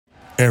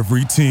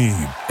Every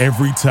team,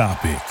 every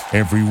topic,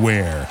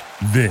 everywhere.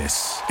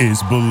 This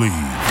is Believe.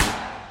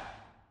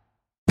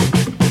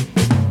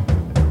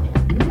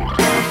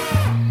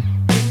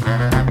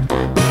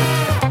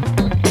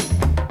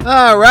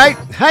 All right,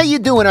 how you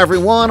doing,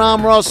 everyone?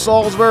 I'm Russ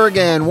Salzberg,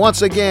 and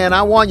once again,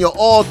 I want you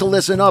all to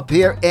listen up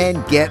here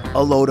and get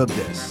a load of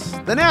this.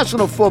 The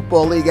National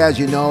Football League, as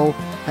you know,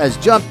 has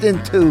jumped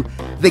into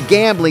the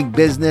gambling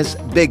business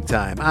big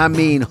time. I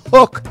mean,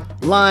 hook,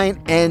 line,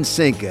 and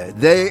sinker.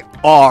 They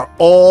are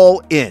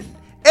all in.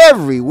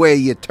 Everywhere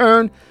you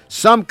turn,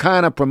 some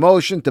kind of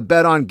promotion to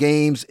bet on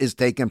games is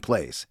taking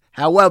place.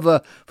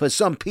 However, for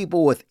some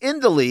people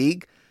within the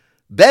league,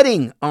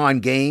 betting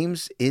on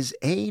games is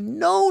a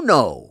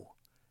no-no.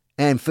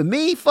 And for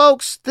me,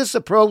 folks, this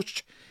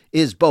approach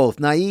is both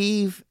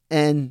naive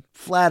and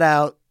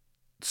flat-out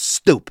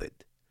stupid.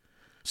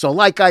 So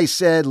like I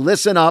said,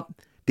 listen up,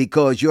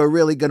 because you're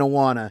really going to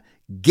want to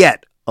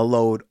get a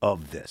load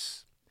of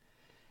this.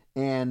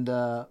 And,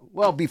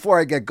 well, before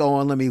I get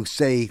going, let me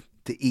say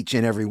to each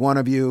and every one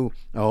of you,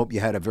 I hope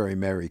you had a very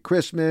Merry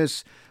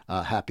Christmas,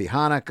 Happy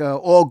Hanukkah,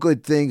 all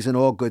good things and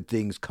all good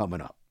things coming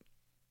up.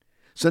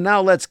 So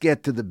now let's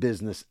get to the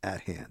business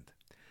at hand.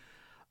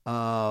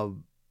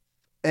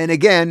 And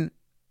again,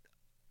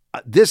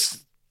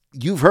 this,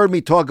 you've heard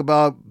me talk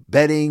about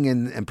betting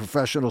and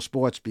professional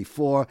sports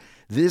before.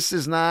 This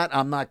is not,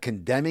 I'm not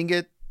condemning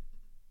it.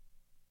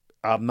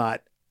 I'm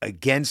not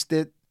against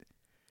it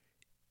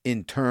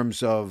in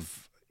terms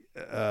of,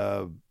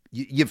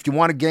 if you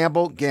want to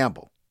gamble,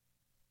 gamble.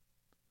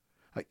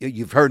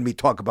 You've heard me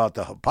talk about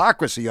the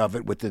hypocrisy of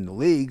it within the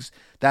leagues.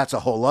 That's a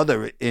whole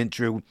other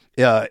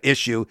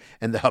issue,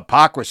 and the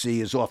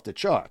hypocrisy is off the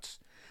charts.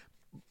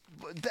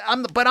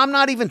 But I'm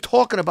not even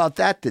talking about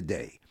that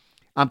today.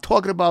 I'm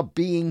talking about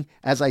being,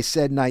 as I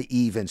said,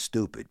 naive and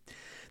stupid.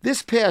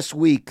 This past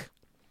week,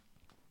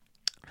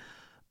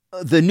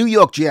 the New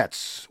York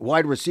Jets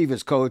wide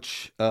receivers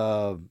coach,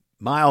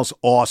 Miles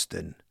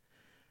Austin,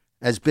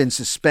 has been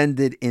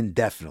suspended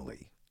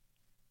indefinitely.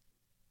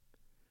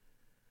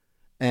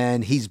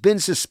 And he's been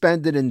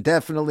suspended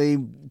indefinitely.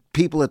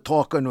 People are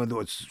talking,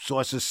 or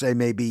sources say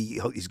maybe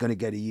he's going to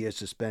get a year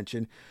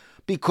suspension,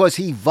 because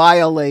he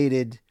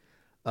violated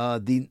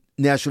the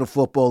National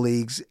Football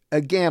League's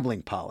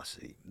gambling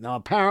policy. Now,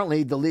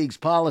 apparently, the league's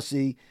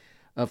policy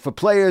for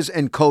players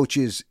and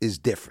coaches is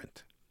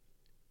different.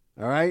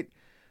 All right?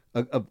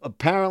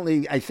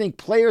 Apparently, I think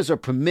players are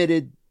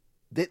permitted,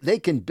 they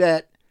can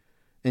bet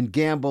and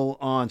gamble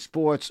on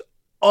sports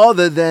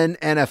other than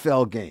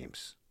NFL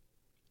games.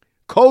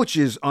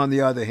 Coaches, on the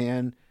other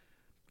hand,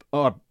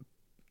 are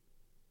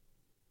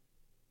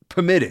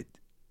permitted,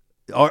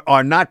 or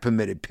are not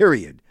permitted,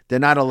 period. They're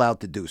not allowed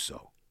to do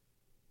so,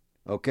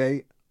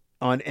 okay,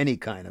 on any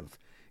kind of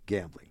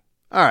gambling.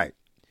 All right.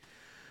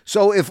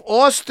 So if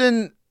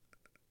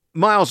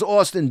Miles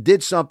Austin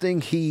did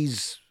something he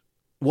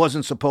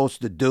wasn't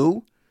supposed to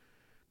do,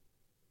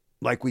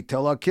 like we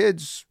tell our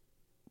kids,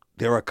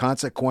 there are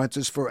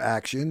consequences for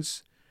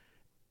actions.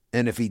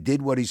 And if he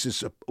did what he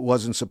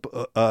wasn't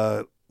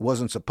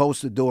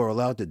supposed to do or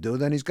allowed to do,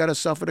 then he's got to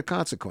suffer the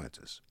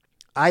consequences.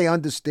 I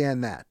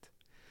understand that.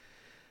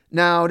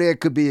 Now, there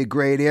could be a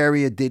great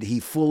area. Did he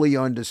fully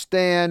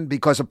understand?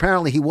 Because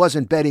apparently he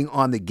wasn't betting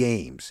on the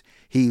games.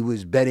 He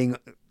was betting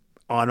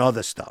on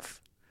other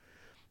stuff.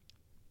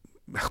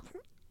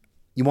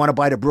 You want to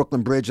buy the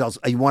Brooklyn Bridge?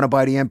 You want to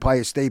buy the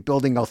Empire State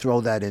Building? I'll throw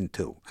that in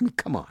too. I mean,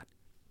 come on.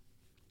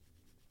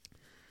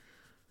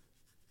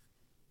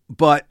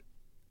 But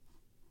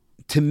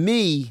to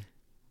me,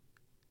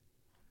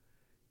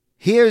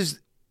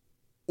 here's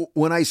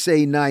when I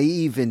say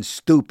naive and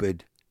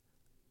stupid,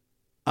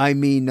 I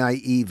mean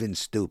naive and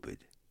stupid.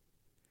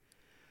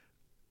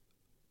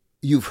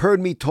 You've heard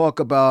me talk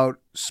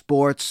about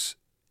sports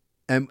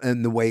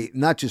and the way,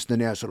 not just the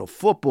National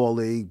Football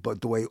League,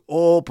 but the way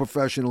all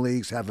professional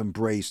leagues have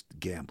embraced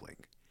gambling.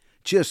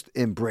 Just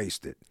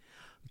embraced it.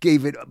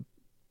 Gave it a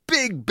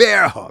big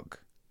bear hug.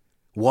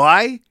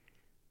 Why?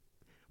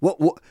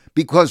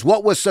 Because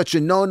what was such a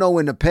no-no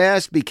in the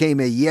past became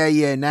a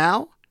yeah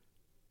now?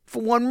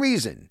 For one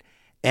reason.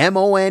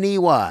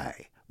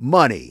 M-O-N-E-Y.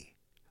 Money.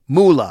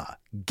 Moolah.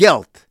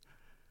 Geld.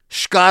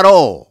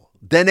 Schkarol.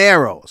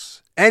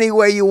 Dineros. Any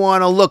way you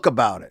want to look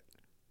about it.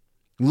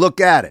 Look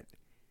at it.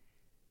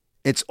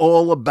 It's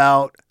all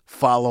about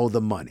follow the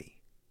money.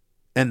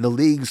 And the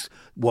leagues,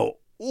 well,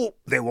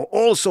 they were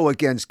also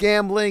against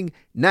gambling.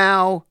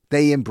 Now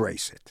they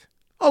embrace it.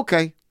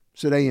 Okay,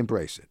 so they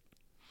embrace it.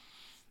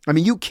 I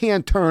mean, you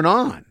can't turn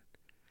on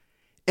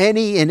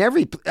any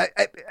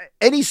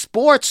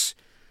sports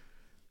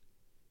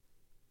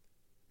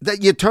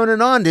that you're turning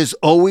on. There's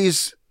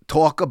always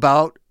talk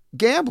about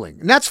gambling,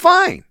 and that's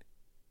fine.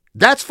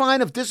 That's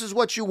fine. If this is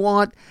what you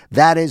want,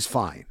 that is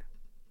fine.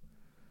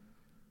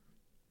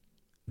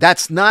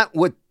 That's not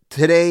what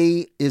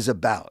today is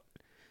about.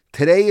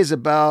 Today is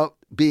about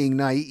being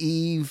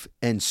naive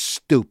and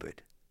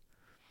stupid.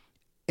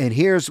 And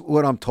here's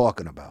what I'm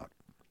talking about.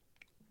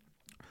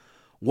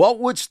 What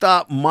would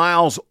stop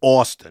Miles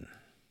Austin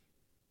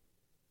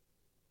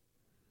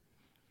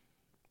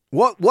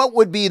What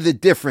would be the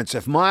difference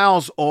if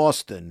Miles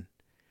Austin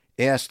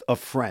asked a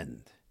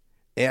friend,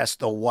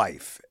 asked a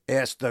wife,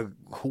 asked a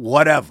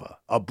whatever,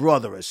 a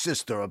brother, a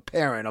sister, a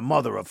parent, a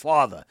mother, a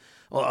father,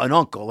 an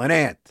uncle, an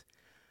aunt?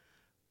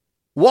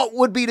 What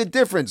would be the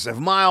difference if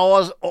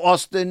Miles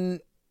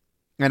Austin,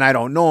 and I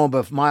don't know him,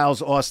 but if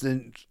Miles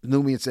Austin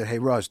knew me and said, hey,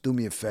 Russ, do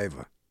me a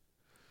favor.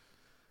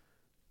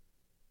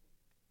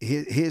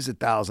 Here's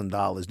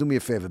 $1,000. Do me a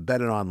favor,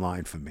 bet it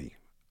online for me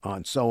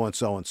on so and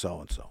so and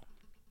so and so.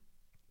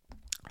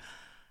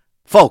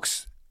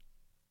 Folks,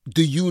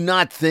 do you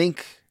not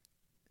think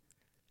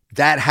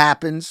that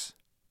happens?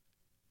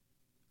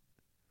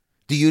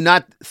 Do you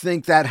not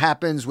think that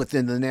happens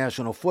within the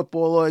National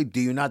Football League?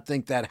 Do you not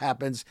think that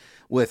happens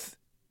with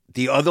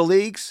the other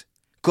leagues?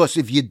 Because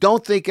if you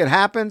don't think it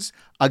happens,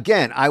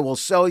 again, I will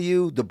sell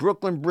you the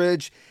Brooklyn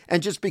Bridge,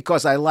 and just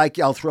because I like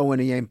you, I'll throw in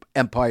the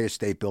Empire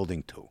State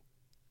Building too.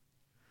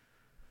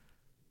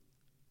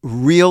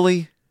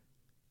 Really?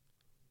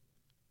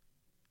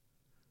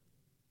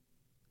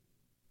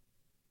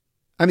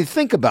 I mean,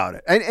 think about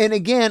it. And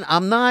again,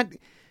 I'm not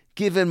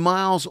giving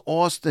Miles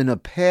Austin a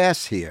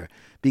pass here,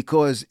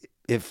 because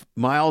if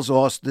Miles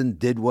Austin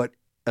did what,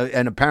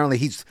 and apparently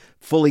he's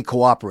fully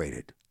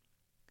cooperated.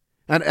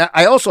 And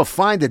I also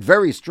find it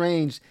very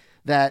strange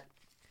that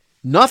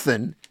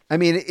nothing, I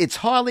mean, it's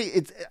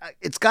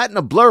gotten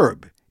a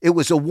blurb. It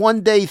was a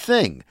one-day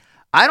thing.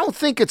 I don't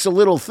think it's a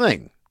little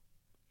thing.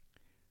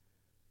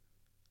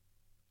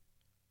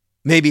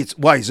 Maybe it's,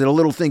 why, is it a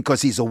little thing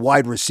because he's a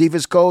wide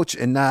receivers coach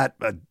and not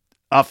an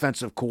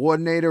offensive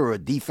coordinator or a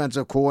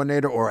defensive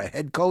coordinator or a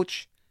head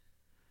coach?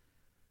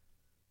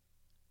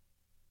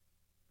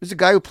 There's a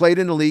guy who played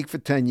in the league for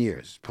 10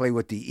 years. Played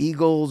with the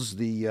Eagles,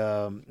 he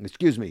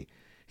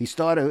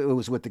started, it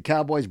was with the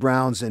Cowboys,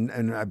 Browns,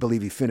 and I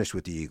believe he finished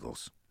with the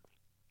Eagles.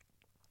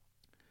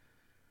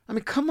 I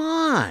mean, come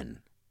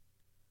on.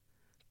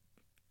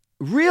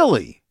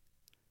 Really?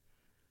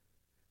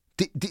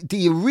 Do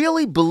you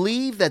really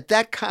believe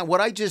that kind, what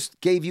I just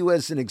gave you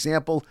as an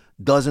example,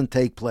 doesn't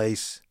take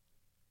place?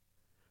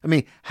 I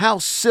mean, how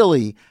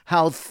silly,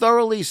 how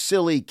thoroughly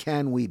silly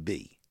can we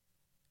be?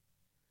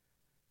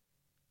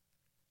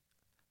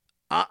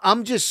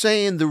 I'm just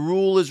saying the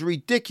rule is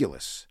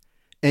ridiculous.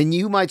 And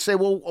you might say,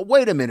 well,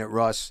 wait a minute,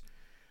 Russ.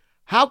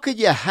 How could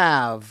you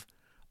have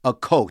a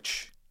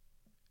coach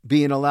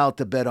being allowed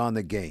to bet on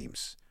the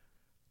games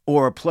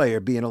or a player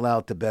being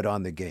allowed to bet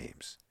on the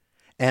games?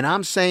 And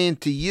I'm saying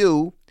to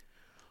you,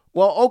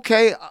 well,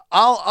 okay,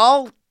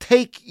 I'll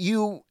take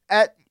you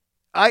at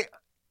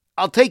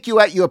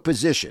your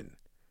position.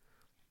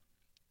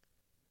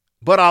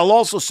 But I'll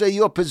also say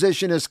your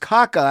position is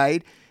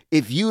cockeyed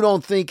if you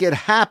don't think it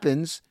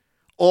happens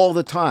all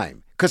the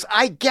time. Because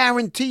I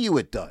guarantee you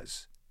it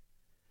does.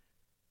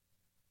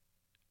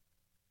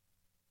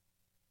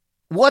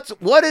 What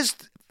is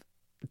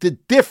the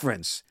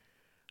difference?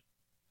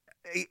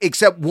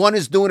 Except one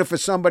is doing it for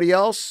somebody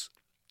else.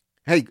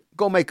 Hey,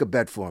 go make a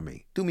bet for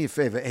me. Do me a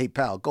favor. Hey,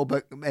 pal, go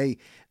back. Hey,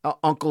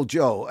 Uncle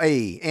Joe.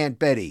 Hey, Aunt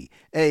Betty.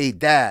 Hey,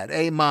 Dad.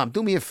 Hey, Mom,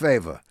 do me a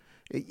favor.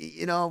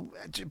 You know,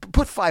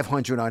 put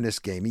 500 on this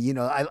game. You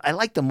know, I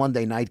like the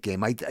Monday night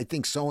game. I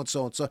think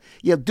so-and-so and so.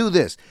 Yeah, do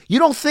this. You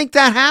don't think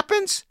that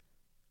happens?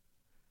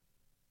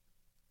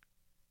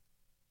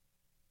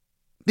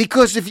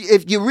 Because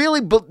if you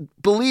really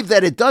believe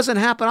that it doesn't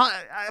happen,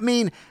 I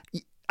mean,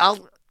 I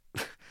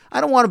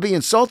don't want to be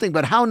insulting,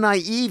 but how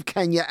naive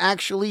can you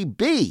actually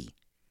be?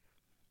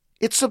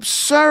 It's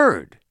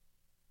absurd.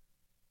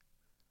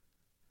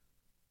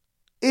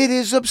 It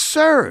is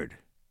absurd.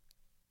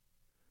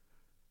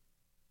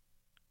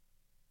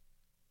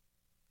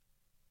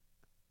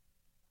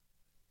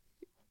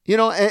 You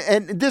know,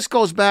 and this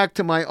goes back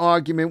to my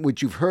argument,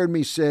 which you've heard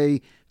me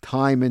say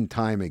time and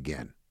time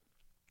again.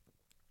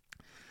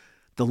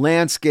 The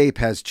landscape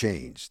has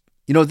changed.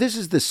 You know, this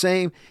is the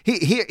same.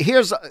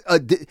 Here's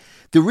the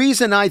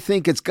reason I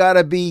think it's got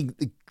to be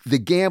the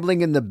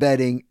gambling and the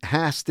betting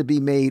has to be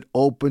made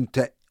open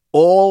to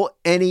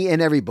any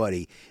and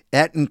everybody.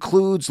 That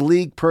includes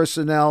league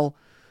personnel.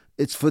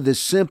 It's for the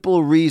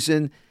simple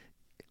reason,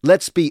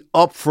 let's be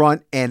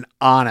upfront and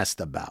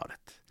honest about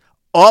it.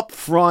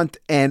 Upfront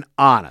and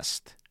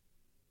honest.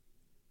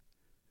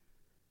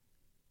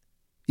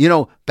 You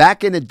know,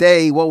 back in the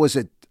day, what was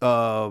it?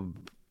 I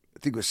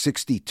think it was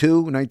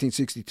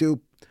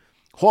 1962.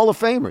 Hall of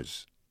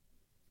Famers.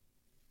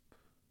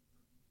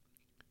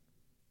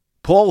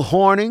 Paul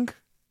Hornung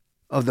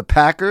of the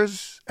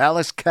Packers,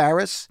 Alex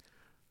Karras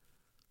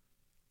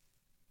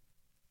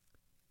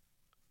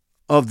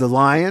of the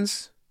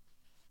Lions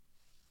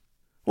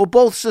were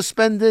both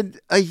suspended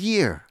a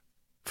year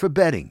for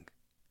betting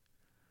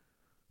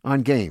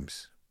on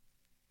games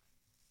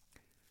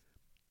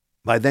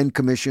by then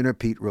Commissioner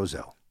Pete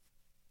Rozelle.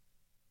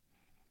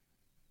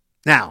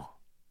 Now,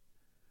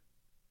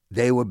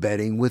 they were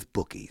betting with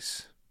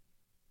bookies.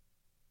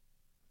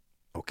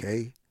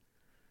 Okay?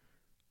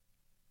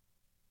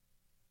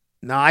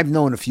 Now, I've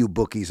known a few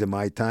bookies in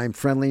my time,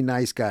 friendly,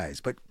 nice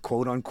guys, but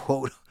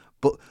quote-unquote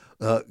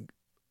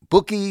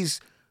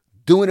bookies,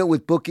 doing it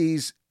with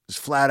bookies, is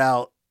flat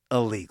out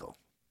illegal.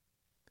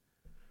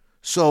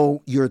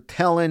 So you're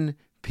telling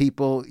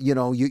people,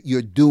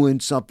 you're doing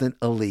something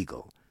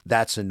illegal.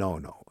 That's a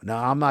no-no.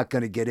 Now, I'm not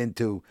going to get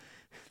into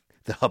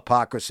the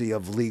hypocrisy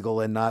of legal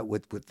and not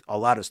with a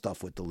lot of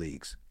stuff with the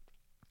leagues.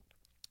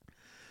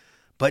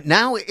 But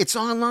now it's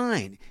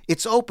online.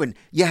 It's open.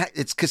 Yeah,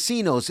 it's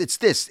casinos. It's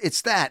this.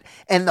 It's that.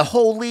 And the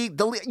whole league,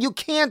 you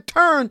can't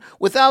turn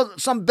without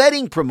some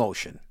betting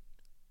promotion.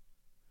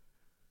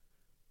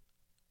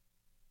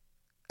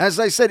 As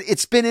I said,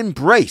 it's been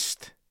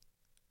embraced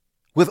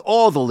with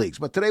all the leagues.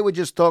 But today we're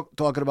just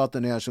talking about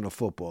the National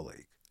Football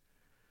League.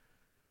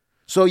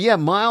 So, yeah,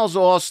 Miles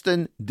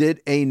Austin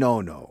did a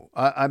no-no.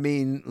 I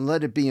mean,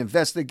 let it be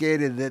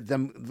investigated.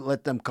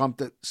 Let them come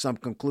to some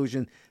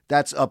conclusion.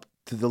 That's up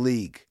to the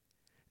league.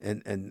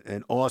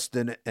 And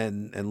Austin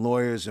and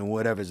lawyers and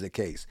whatever's the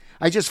case.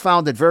 I just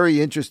found it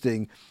very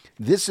interesting.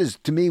 This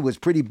to me, was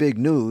pretty big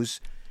news,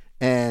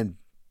 and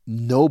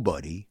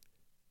nobody,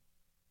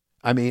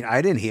 I mean,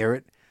 I didn't hear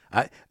it.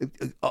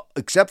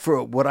 Except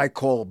for what I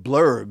call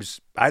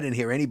blurbs, I didn't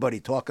hear anybody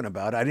talking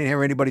about it. I didn't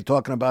hear anybody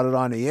talking about it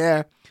on the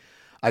air.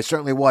 I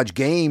certainly watched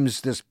games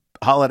this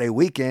holiday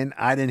weekend.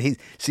 I didn't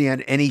see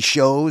on any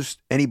shows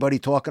anybody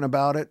talking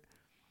about it.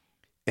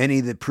 Any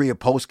of the pre- or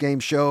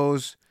post-game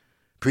shows,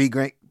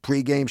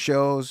 pre-game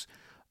shows.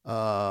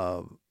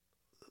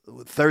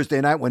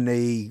 Thursday night when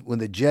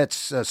the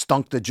Jets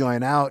stunk the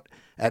joint out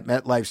at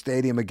MetLife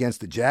Stadium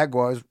against the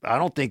Jaguars, I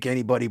don't think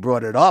anybody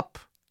brought it up.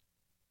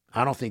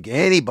 It's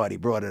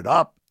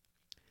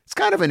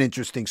kind of an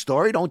interesting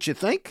story, don't you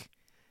think?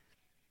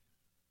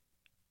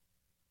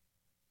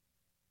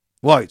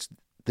 What,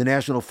 the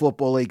National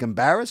Football League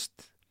embarrassed?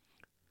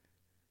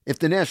 If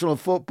the National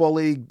Football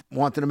League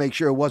wanted to make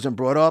sure it wasn't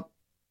brought up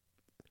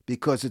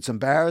because it's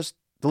embarrassed,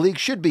 the league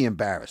should be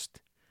embarrassed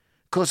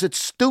because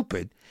it's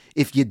stupid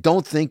if you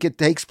don't think it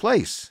takes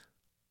place.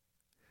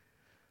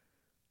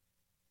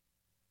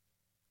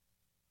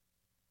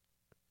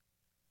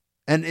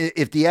 And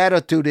if the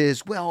attitude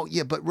is, well,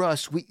 yeah, but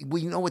Russ,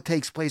 we know it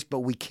takes place, but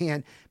we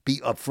can't be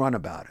upfront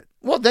about it.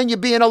 Well, then you're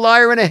being a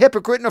liar and a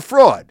hypocrite and a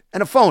fraud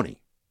and a phony.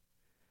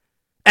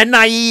 And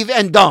naive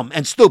and dumb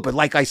and stupid,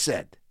 like I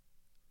said.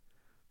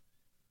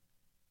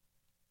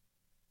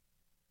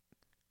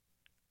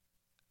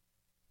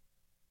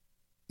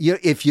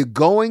 If you're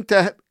going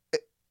to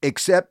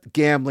accept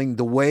gambling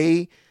the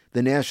way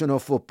the National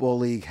Football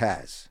League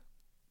has,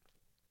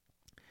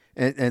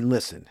 and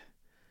listen,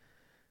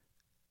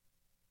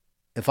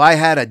 if I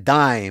had a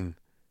dime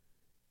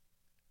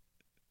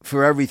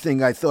for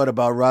everything I thought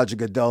about Roger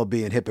Goodell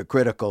being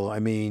hypocritical, I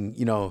mean,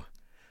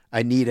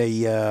 I need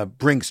a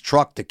Brinks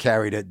truck to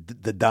carry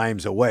the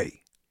dimes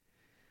away.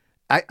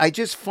 I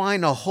just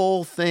find the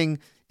whole thing,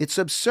 it's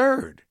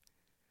absurd.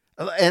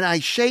 And I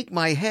shake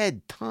my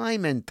head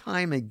time and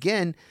time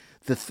again,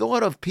 the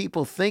thought of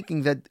people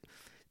thinking that,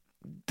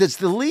 does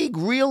the league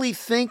really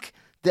think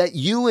that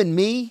you and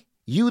me,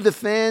 you the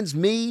fans,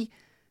 me,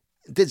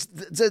 does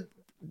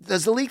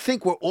the league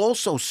think we're all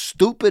so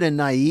stupid and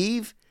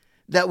naive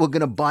that we're going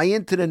to buy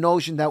into the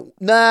notion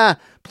that,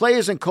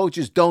 players and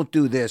coaches don't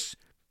do this?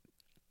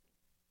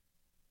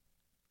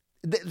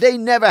 They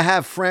never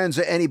have friends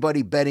or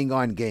anybody betting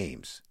on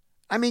games.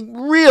 I mean,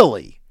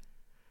 really?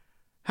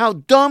 How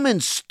dumb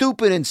and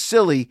stupid and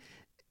silly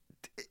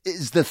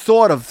is the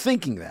thought of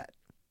thinking that?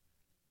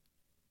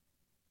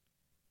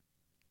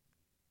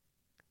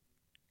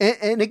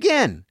 And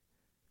again,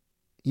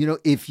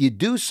 if you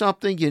do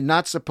something you're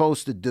not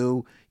supposed to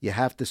do, you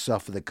have to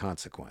suffer the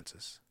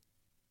consequences.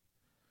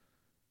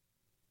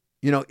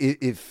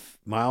 If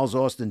Miles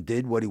Austin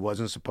did what he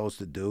wasn't supposed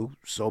to do,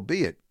 so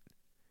be it.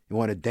 You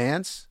want to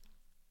dance?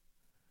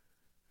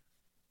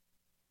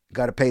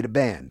 Got to pay the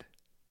band.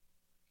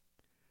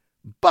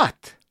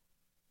 But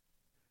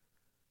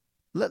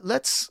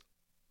let's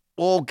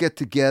all get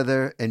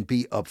together and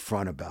be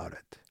upfront about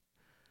it.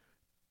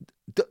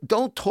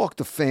 Don't talk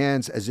to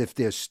fans as if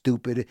they're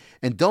stupid,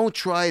 and don't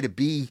try to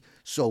be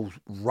so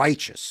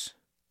righteous.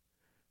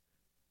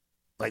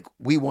 Like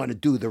we want to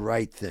do the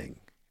right thing.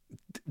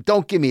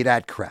 Don't give me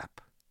that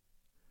crap.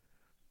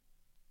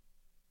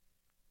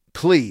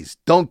 Please,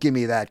 don't give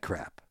me that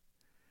crap.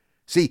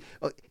 See,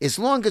 as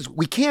long as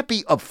we can't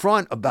be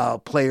upfront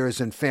about players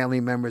and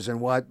family members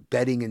and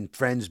betting and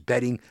friends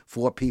betting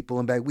for people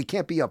and we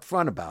can't be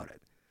upfront about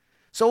it.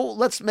 So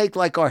let's make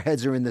like our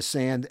heads are in the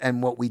sand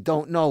and what we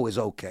don't know is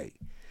okay.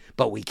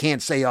 But we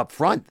can't say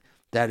upfront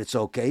that it's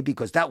okay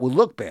because that will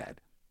look bad.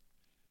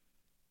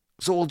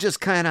 So we'll just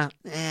kind of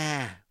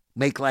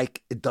make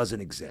like it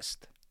doesn't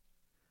exist.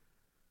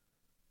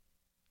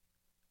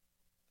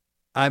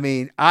 I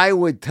mean, I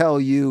would tell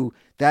you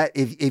that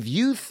if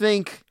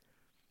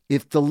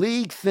the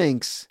league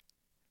thinks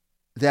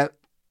that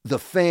the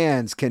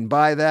fans can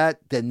buy that,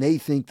 then they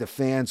think the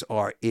fans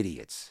are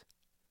idiots.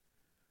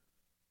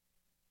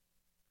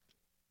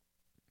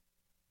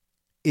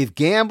 If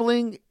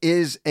gambling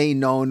is a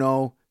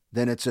no-no,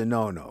 then it's a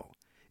no-no.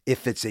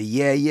 If it's a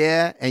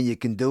yeah, and you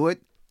can do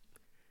it,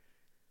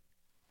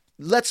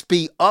 let's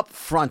be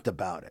upfront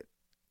about it.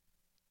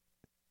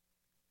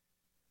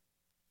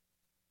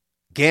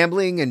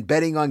 Gambling and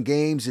betting on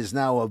games is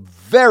now a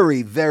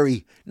very,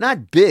 very,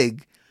 not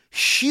big,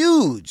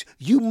 huge,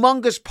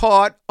 humongous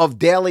part of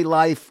daily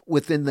life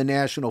within the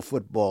National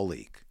Football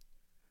League.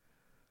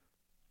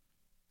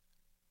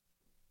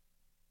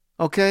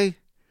 Okay?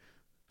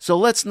 So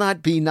let's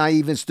not be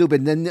naive and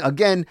stupid. And then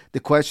again,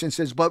 the question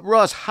says, but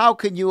Russ, how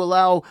can you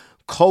allow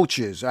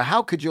coaches or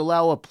how could you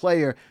allow a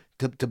player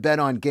to bet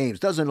on games?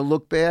 Doesn't it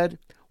look bad?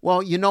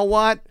 Well, you know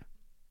what?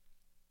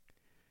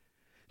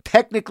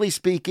 Technically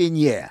speaking,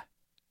 yeah.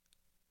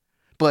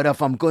 But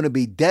if I'm going to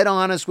be dead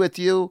honest with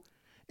you,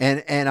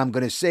 and I'm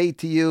going to say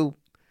to you,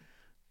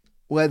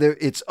 whether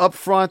it's up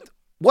front,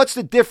 what's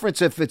the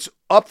difference if it's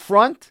up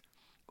front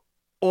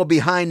or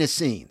behind the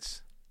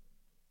scenes?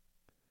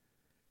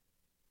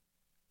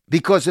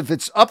 Because if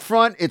it's up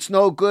front, it's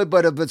no good,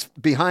 but if it's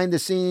behind the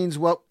scenes,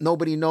 well,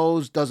 nobody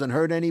knows, doesn't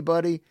hurt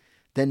anybody,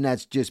 then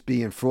that's just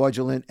being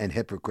fraudulent and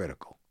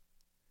hypocritical.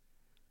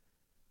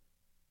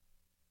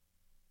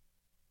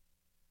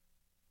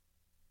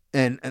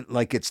 And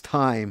like it's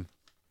time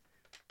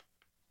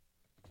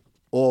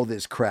all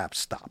this crap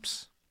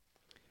stops.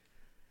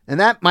 And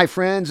that, my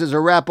friends, is a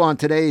wrap on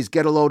today's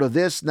Get a Load of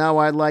This. Now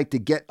I'd like to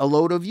get a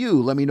load of you.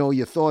 Let me know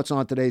your thoughts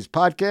on today's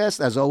podcast.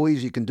 As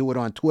always, you can do it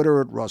on Twitter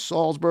at Russ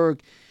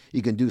Salzberg.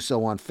 You can do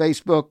so on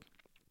Facebook.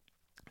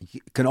 You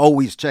can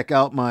always check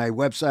out my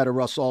website at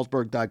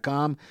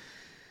russsalzberg.com.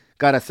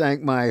 Got to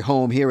thank my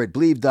home here at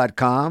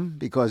Believe.com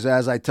because,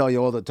 as I tell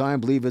you all the time,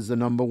 Believe is the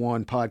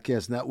 #1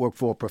 podcast network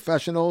for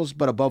professionals.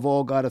 But above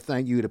all, got to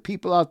thank you, the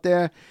people out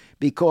there,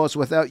 because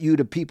without you,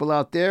 the people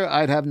out there,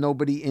 I'd have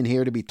nobody in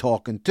here to be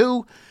talking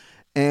to.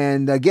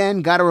 And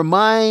again, got to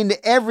remind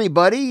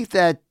everybody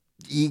that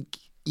you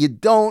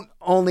don't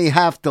only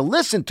have to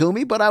listen to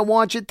me, but I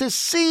want you to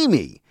see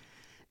me.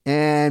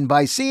 And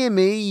by seeing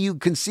me, you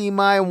can see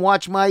and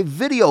watch my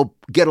video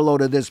Get a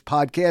Load of This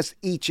podcast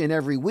each and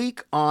every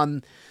week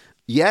on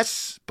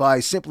Yes, by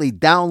simply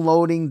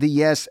downloading the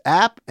Yes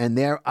app, and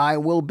there I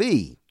will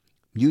be.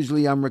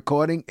 Usually I'm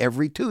recording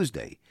every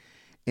Tuesday.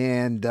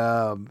 And,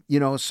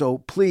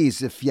 so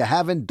please, if you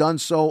haven't done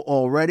so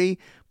already,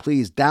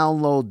 please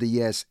download the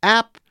Yes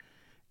app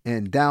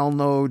and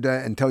download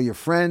and tell your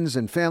friends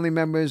and family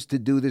members to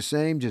do the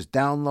same. Just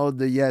download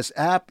the Yes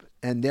app,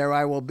 and there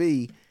I will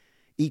be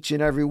each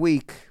and every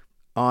week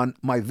on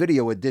my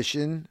video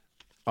edition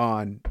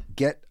on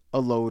Get a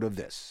Load of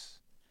This.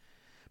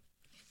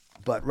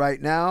 But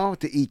right now,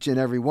 to each and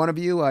every one of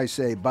you, I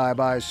say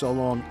bye-bye, so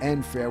long,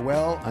 and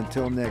farewell.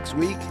 Until next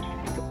week,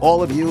 to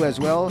all of you as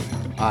well,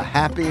 a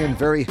happy and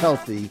very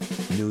healthy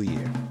New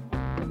Year.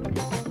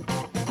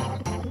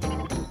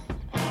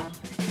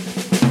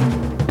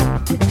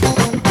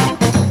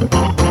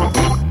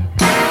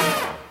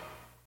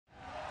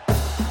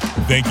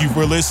 Thank you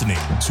for listening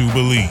to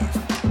Believe.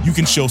 You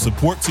can show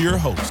support to your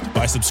host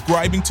by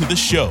subscribing to the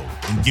show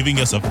and giving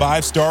us a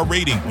 5-star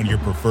rating on your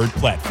preferred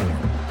platform.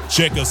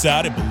 Check us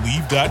out at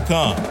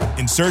Believe.com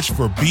and search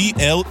for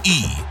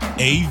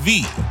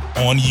BLEAV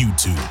on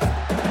YouTube.